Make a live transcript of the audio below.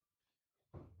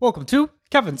Welcome to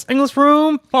Kevin's English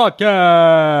Room Podcast.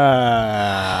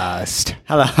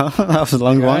 Hello. That was a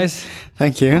long one. Guys.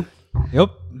 Thank you. Yep.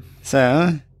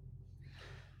 So,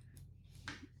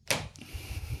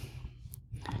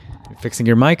 Fixing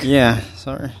your mic? yeah,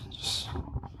 sorry.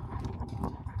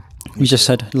 We just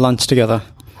had lunch together.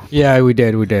 Yeah, we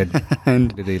did.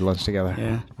 And We did eat lunch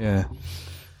together. yeah.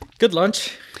 Good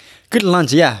lunch. Good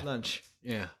lunch, yeah. Lunch.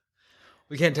 Yeah.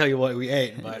 We can't tell you what we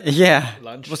ate, but Yeah.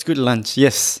 lunch. What's good lunch?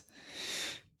 Yes.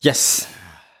 Yes.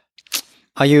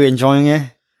 Are you enjoying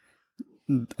it?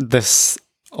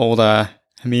 All the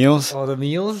meals? All the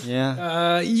meals?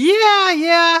 Yeah. Yeah.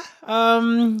 Yeah.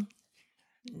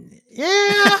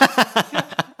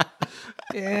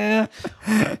 Yeah.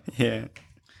 Yeah.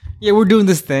 Yeah, we're doing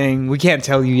this thing. We can't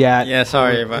tell you yet. Yeah,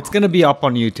 sorry, but It's going to be up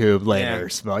on YouTube later, Yeah.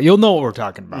 so you'll know what we're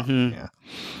talking about. Yeah.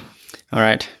 all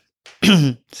right.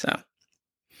 So,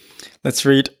 let's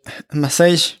read a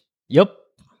message. Yep.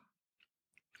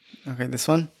 Okay, this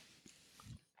one.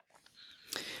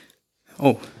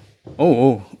 Oh,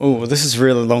 this is a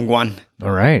really long one. All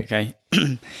right. Okay.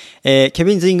 ケ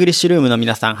ビンズ・イングリッシュルームの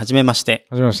皆さん、はじめまして。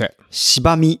はじめまして。し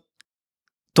ばみ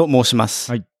と申しま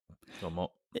す。はい。どう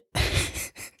も。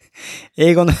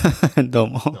英語のどう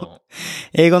も。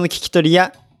英語の聞き取り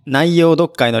や内容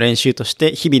読解の練習とし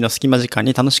て日々の隙間時間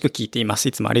に楽しく聞いています。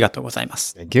いつもありがとうございま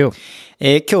す。Thank you.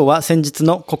 今日は先日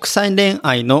の国際恋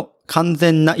愛の完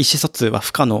全な意思疎通は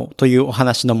不可能というお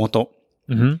話のもと、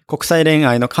国際恋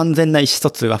愛の完全な意思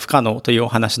疎通は不可能というお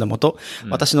話のもと、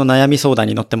私の悩み相談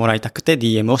に乗ってもらいたくて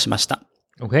DM をしました。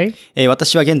Okay.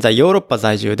 私は現在ヨーロッパ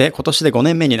在住で今年で5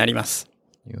年目になります。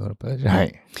は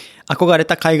い。憧れ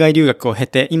た海外留学を経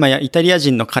て、今やイタリア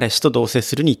人の彼氏と同棲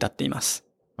するに至っています。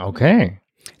Okay.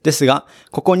 ですが、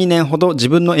ここ2年ほど自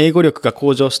分の英語力が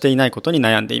向上していないことに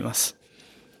悩んでいます。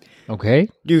Okay.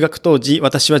 留学当時、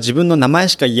私は自分の名前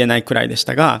しか言えないくらいでし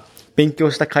たが、勉強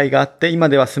した甲斐があって、今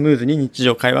ではスムーズに日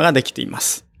常会話ができていま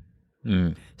す。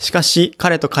しかし、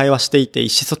彼と会話していて意思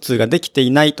疎通ができて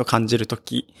いないと感じると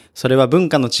き、それは文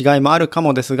化の違いもあるか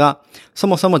もですが、そ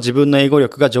もそも自分の英語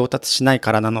力が上達しない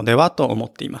からなのではと思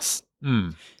っています。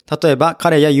例えば、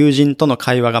彼や友人との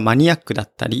会話がマニアックだ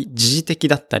ったり、時事的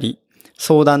だったり、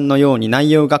相談のように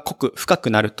内容が濃く深く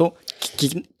なると、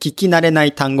聞き慣れな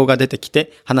い単語が出てき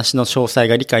て、話の詳細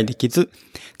が理解できず、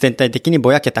全体的に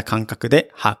ぼやけた感覚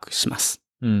で把握します。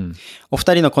お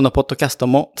二人のこのポッドキャスト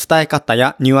も伝え方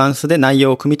やニュアンスで内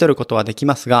容を汲み取ることはでき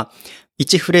ますが、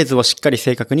一フレーズをしっかり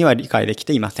正確には理解でき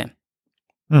ていません。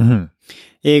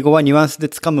英語はニュアンスで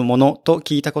つかむものと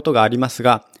聞いたことがあります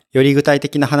が、より具体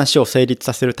的な話を成立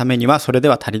させるためにはそれで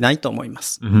は足りないと思いま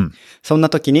す。そんな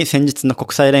時に先日の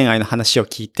国際恋愛の話を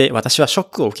聞いて私はショッ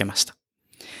クを受けました。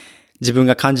自分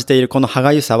が感じているこの歯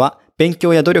がゆさは勉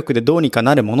強や努力でどうにか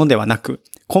なるものではなく、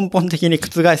根本的に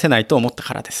覆せないと思った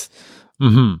からです。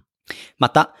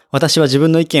また、私は自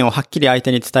分の意見をはっきり相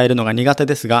手に伝えるのが苦手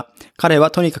ですが、彼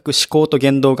はとにかく思考と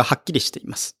言動がはっきりしてい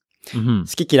ます。好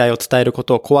き嫌いを伝えるこ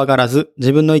とを怖がらず、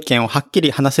自分の意見をはっき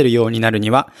り話せるようになるに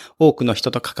は、多くの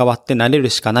人と関わって慣れる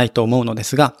しかないと思うので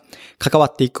すが、関わ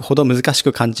っていくほど難し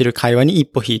く感じる会話に一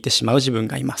歩引いてしまう自分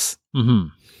がいます。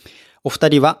お二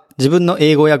人は自分の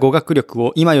英語や語学力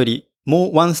を今よりも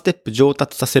うワンステップ上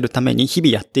達させるために日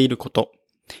々やっていること、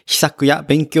秘策や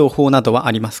勉強法などは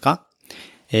ありますか？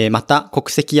また、国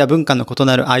籍や文化の異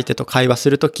なる相手と会話す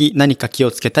るとき何か気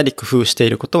をつけたり工夫してい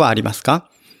ることはありますか？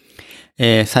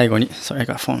最後に、それ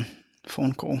がフォ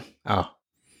ンコー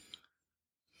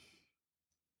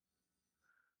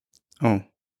ル。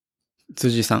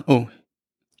辻さん。Oh,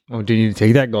 do you need to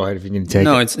take that? Go ahead if you need to take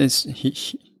No, it. No, it's he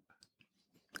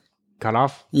Cut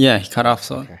off? Yeah, he cut off,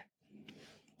 so.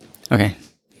 Okay.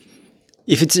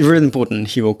 If it's really important,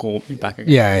 he will call me back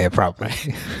again. Yeah, probably.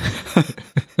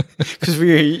 Because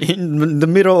we're in the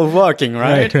middle of working,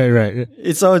 right? Right.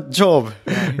 It's our job.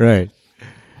 Right.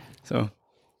 So,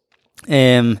 お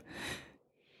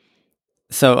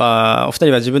二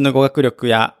人は自分の語学力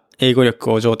や英語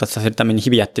力を上達させるために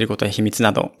日々やっていることや秘密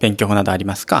など、勉強法などあり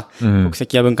ますか？国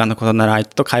籍や文化の異なる相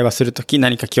手と会話するとき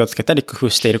何か気をつけたり工夫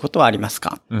していることはあります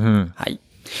か？はい。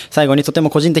最後にとても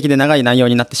個人的で長い内容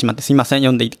になってしまってすみません。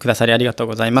読んでいてくださりありがとう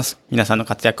ございます。皆さんの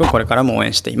活躍をこれからも応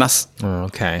援しています。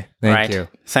Okay. Thank you.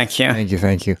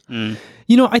 Thank you.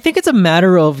 You know, I think it's a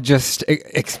matter of just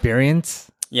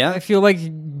experience.Yeah, I feel like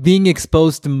being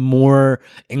exposed to more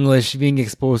English, being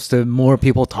exposed to more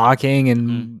people talking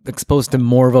and exposed to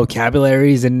more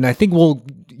vocabularies. And I think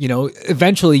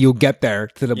eventually you'll get there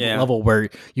to the level where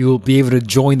you will be able to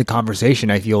join the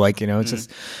conversation. I feel like, it's just,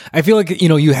 I feel like,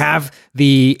 you have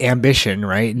the ambition,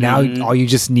 right? Now all you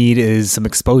just need is some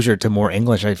exposure to more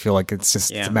English. I feel like it's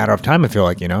just it's a matter of time, I feel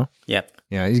like, Yep.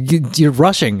 Yeah, you're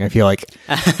rushing, I feel like.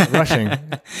 Rushing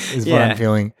is what I'm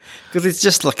feeling. Because it's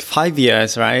just like 5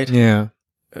 years, right? Yeah.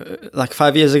 Like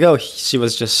 5 years ago, she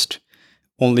was just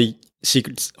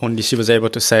she was able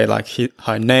to say like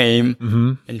her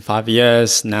name in 5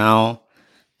 years now.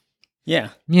 Yeah.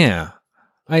 Yeah.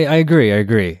 I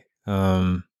agree.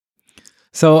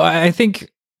 So I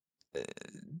think,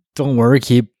 don't worry,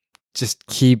 keep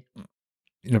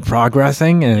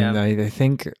progressing, and I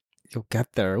think you'll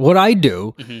get there. What I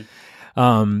do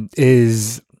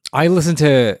is I listen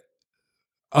to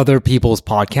other people's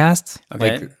podcasts,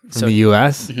 like from the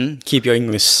US. Keep your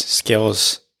English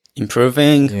skills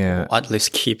improving, or at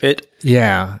least keep it.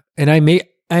 Yeah. And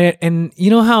and you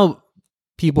know how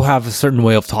people have a certain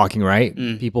way of talking, right?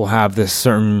 People have this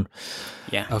certain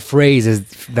phrases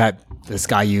that this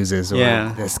guy uses, or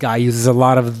this guy uses a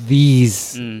lot of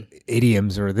these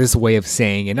idioms or this way of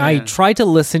saying. And I try to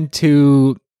listen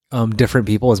to different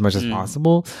people as much as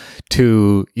possible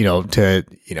to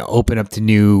open up to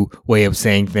new way of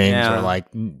saying things, or like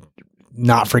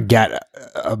not forget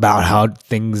about how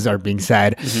things are being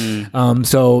said.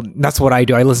 So that's what I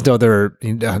do. I listen to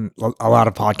a lot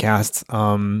of podcasts.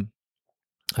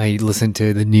 I listen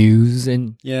to the news,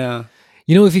 and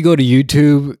if you go to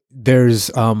YouTube, there's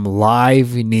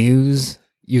live news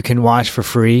you can watch for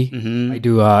free. I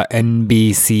do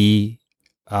NBC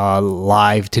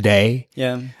Live Today.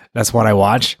 Yeah, that's what I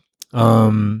watch.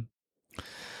 That's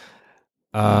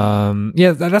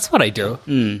what I do.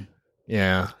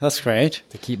 Yeah, that's great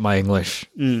to keep my English,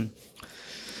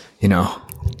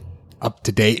 up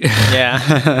to date.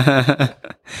 Yeah,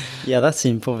 that's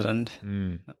important.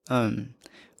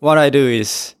 What I do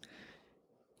is,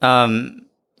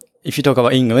 if you talk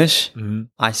about English,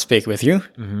 I speak with you.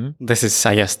 This is,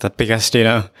 I guess, the biggest,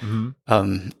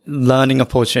 learning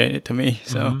opportunity to me.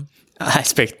 So I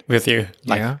speak with you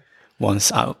once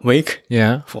a week.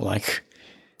 Yeah, for like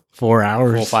 4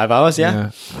 hours, 4 or 5 hours. Yeah.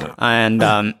 And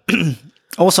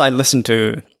also I listen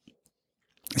to.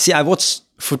 See, I watch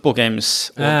football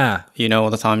games, all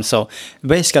the time. So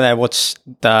basically, I watch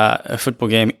the football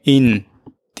game in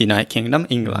the United Kingdom,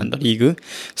 England League.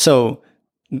 So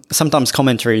sometimes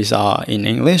commentaries are in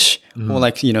English, or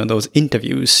like those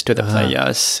interviews to the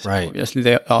players. Right.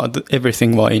 Obviously,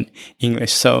 everything was in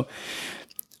English. So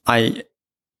I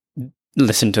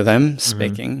listen to them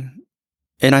speaking,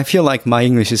 and I feel like my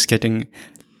English is getting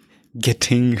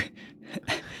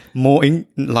more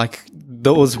like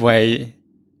those way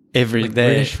every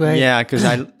day. British way? Yeah,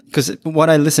 because what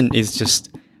I listen is just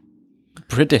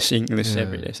British English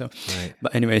every day. So,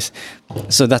 but anyways,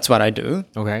 so that's what I do.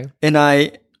 Okay. And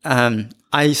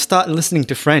I start listening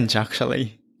to French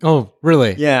actually. Oh,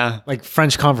 really? Yeah. Like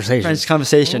French conversations. French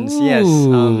conversations.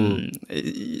 Ooh.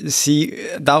 Yes. See,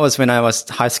 that was when I was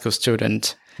a high school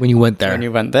student. When you went there. When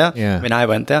you went there. Yeah. When I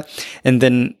went there, and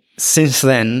then since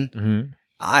then,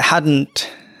 I haven't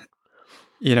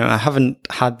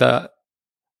had the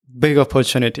big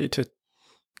opportunity to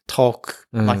talk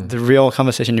like the real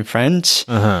conversation in French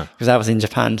because I was in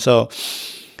Japan. So,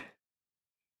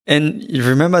 and you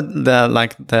remember the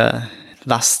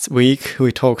last week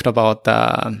we talked about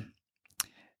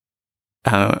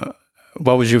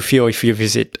what would you feel if you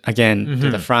visit again to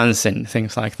the France and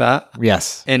things like that?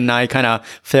 Yes. And I kind of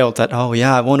felt that,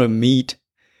 I want to meet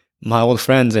my old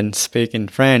friends and speak in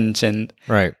French. And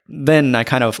then I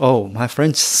kind of, my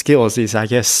French skills is, I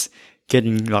guess,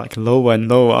 getting like lower and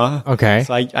lower. Okay.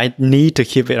 So I need to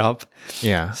keep it up.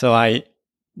 Yeah. So I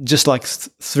just like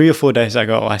 3 or 4 days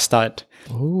ago, I started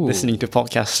listening to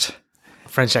podcast.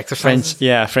 French exercise?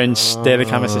 French daily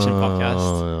conversation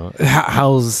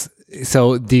podcast.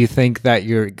 So do you think that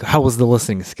how was the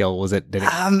listening skill? Did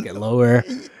it get lower?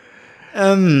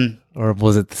 Or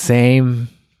was it the same?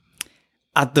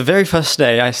 At the very first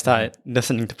day I started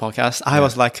listening to podcasts, I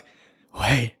was like,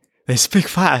 wait, they speak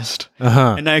fast.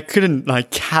 And I couldn't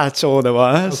like catch all the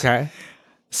words. Okay.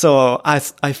 So I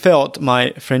felt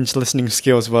my French listening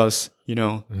skills was,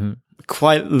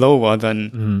 quite lower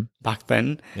than back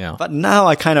then. Yeah. But now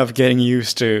I kind of getting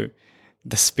used to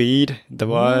the speed, the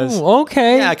words. Ooh,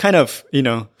 okay. Yeah, kind of,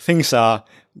 things are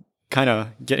kind of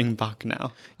getting back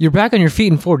now. You're back on your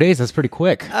feet in 4 days. That's pretty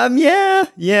quick.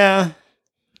 Yeah.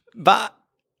 But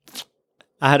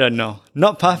I don't know.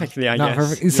 Not perfectly, I guess.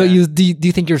 Perfect. So do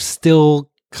you think you're still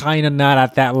kind of not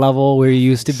at that level where you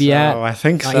used to be at? I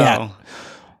think so.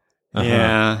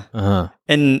 Yeah.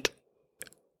 And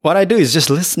what I do is just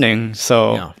listening.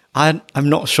 So I'm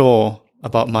not sure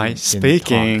about my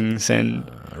speakings and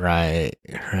right.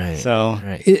 So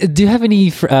do you have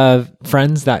any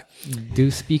friends that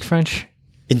do speak French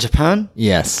in Japan?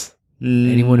 Yes.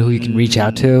 Anyone who you can reach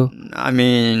out to? I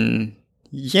mean,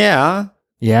 yeah.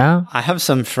 Yeah? I have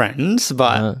some friends,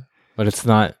 but it's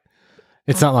not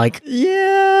like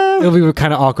it'll be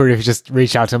kind of awkward if you just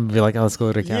reach out to them and be like, oh, let's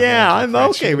go to a cafe. Yeah, I'm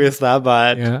okay with that,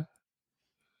 but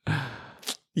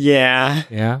yeah.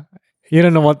 You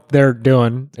don't know what they're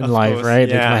doing in life, course, right?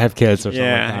 They might have kids or something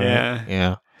like that. Yeah.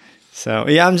 Yeah. So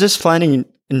I'm just planning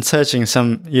in searching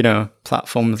some,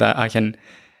 platforms that I can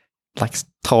like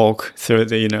talk through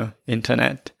the,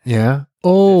 internet. Yeah.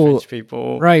 Oh, French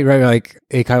people. Right. Like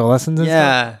Eikaiwa lessons and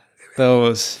stuff?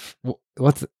 Those.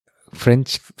 What's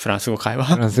French? フランス語会話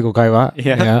Francisco Kaiwa?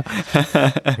 Yeah.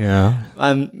 Yeah.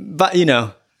 But,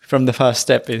 from the first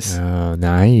step is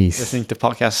nice. listening to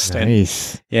podcasts.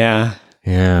 Nice. Yeah.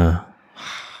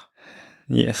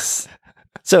 Yes.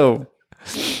 So,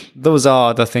 those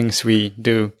are the things we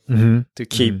do to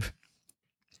keep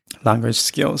language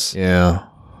skills. Yeah.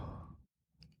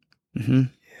 Mm-hmm.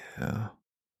 Yeah.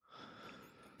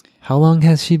 How long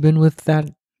has she been with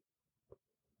that?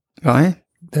 Right?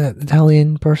 The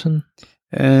Italian person?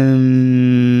 5?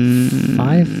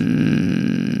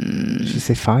 Did she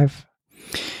say 5?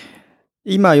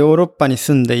 今ヨーロッパに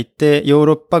住んでいて、ヨー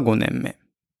ロッパ5年目。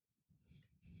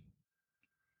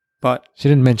But, she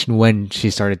didn't mention when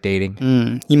she started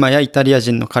dating. 今やイタリア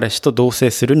人の彼氏と同棲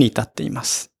するに至っていま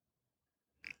す。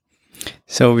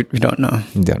So we don't know.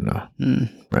 You don't know.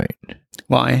 Right.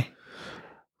 Why?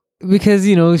 Because,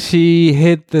 she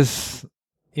hit this,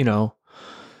 he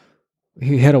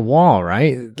hit a wall,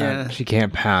 right? That she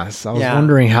can't pass. I was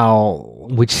wondering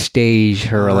which stage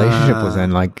her relationship was in.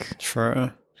 Like,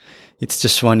 sure. It's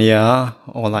just 1 year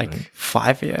or like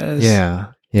 5 years.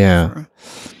 Yeah. Sure.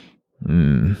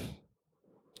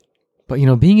 But,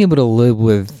 being able to live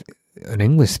with an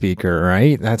English speaker,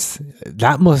 right?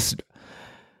 That must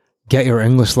get your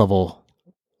English level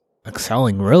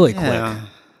excelling really quick.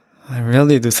 I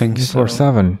really do think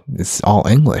 24/7. It's all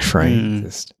English, right?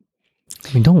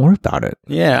 Don't worry about it.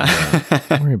 Yeah.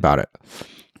 Don't worry about it.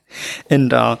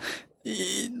 And,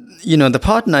 the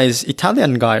partner is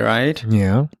Italian guy, right?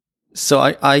 Yeah. So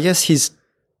I guess his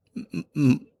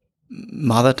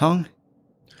mother tongue,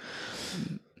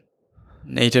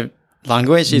 native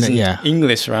language is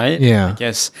English, right? Yeah. I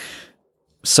guess.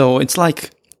 So it's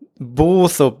like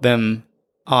both of them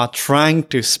are trying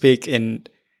to speak in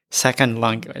second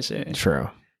language. True.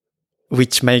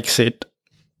 Which makes it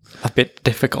a bit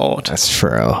difficult. That's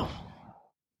true.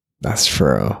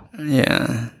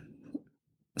 Yeah.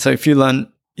 So if you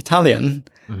learn Italian,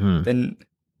 then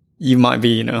you might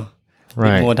be,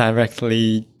 more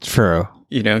directly,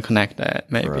 connected,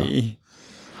 maybe.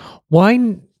 Why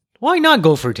not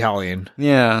go for Italian?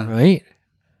 Yeah. Right?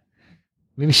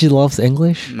 Maybe she loves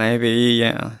English? Maybe,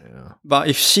 yeah. But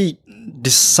if she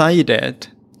decided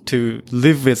to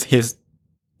live with his,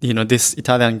 this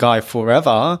Italian guy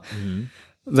forever,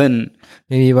 then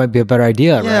maybe it might be a better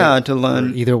idea, right? Yeah, to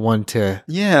learn. For either one to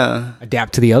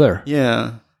adapt to the other.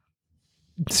 Yeah.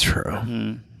 It's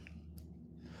true.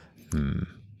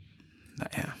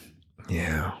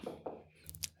 Yeah.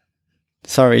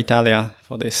 Sorry, Italia,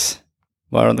 for this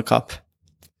World Cup.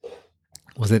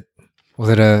 Was it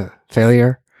a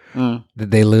failure?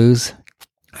 Did they lose?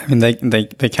 I mean,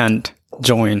 they can't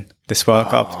join this World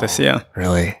Cup this year.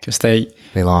 Really? Because they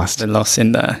lost. They lost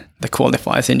in the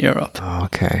qualifiers in Europe. Oh,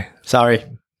 okay. Sorry.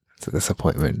 It's a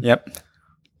disappointment. Yep.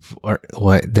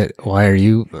 Why are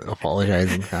you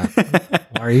apologizing for that?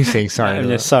 Why are you saying sorry? I'm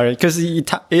just sorry because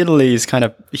Italy is kind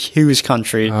of a huge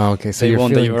country. Oh, okay. So they you're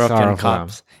won feeling the European Cups.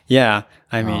 Cups. Yeah,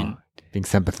 I mean, being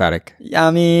sympathetic.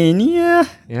 I mean, yeah.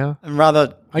 I'm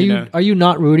rather. Are you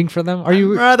not rooting for them? Are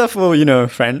you rather for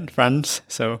friends?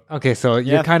 So okay, so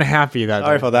you're kind of happy that.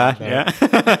 Sorry for that. Yeah.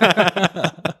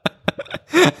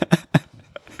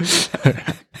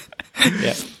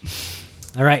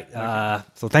 All right.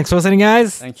 So thanks for listening,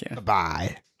 guys. Thank you.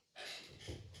 Bye.